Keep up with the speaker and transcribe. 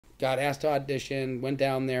got asked to audition, went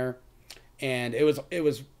down there, and it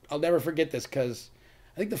was I'll never forget this because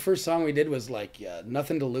I think the first song we did was like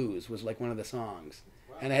 "Nothing to Lose" was like one of the songs,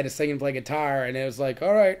 and I had to sing and play guitar, and it was like,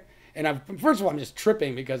 all right. And first of all, I'm just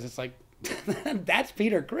tripping because it's like, that's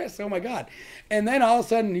Peter Criss. Oh my God. And then all of a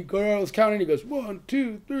sudden he goes counting. He goes, 1,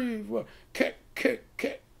 2, 3, 4, kick, kick,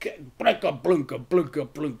 kick, kick, blinka, blunka, blunka,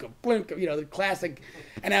 blunka, blunka. You know, the classic.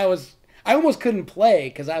 And I almost couldn't play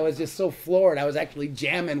because I was just so floored. I was actually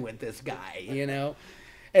jamming with this guy, you know.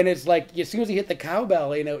 And it's like, as soon as he hit the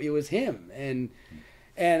cowbell, you know, it was him. And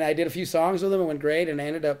I did a few songs with him. It went great. And I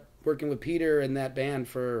ended up working with Peter in that band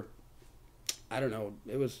for, I don't know,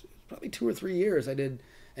 it was probably 2 or 3 years. I did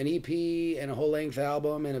an EP and a whole length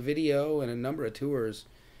album and a video and a number of tours.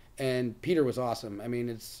 And Peter was awesome. I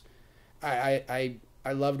mean, I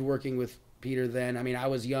loved working with Peter then. I mean, I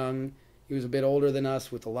was young. He was a bit older than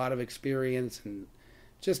us with a lot of experience and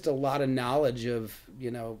just a lot of knowledge of,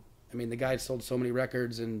 you know, I mean, the guy sold so many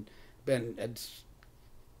records and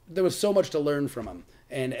there was so much to learn from him.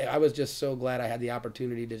 And I was just so glad I had the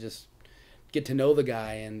opportunity to just get to know the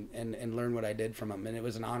guy and learn what I did from him. And it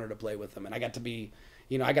was an honor to play with him. And I got to be,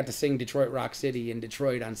 you know, I got to sing Detroit Rock City in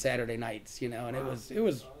Detroit on Saturday nights, you know, and it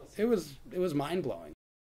was mind blowing.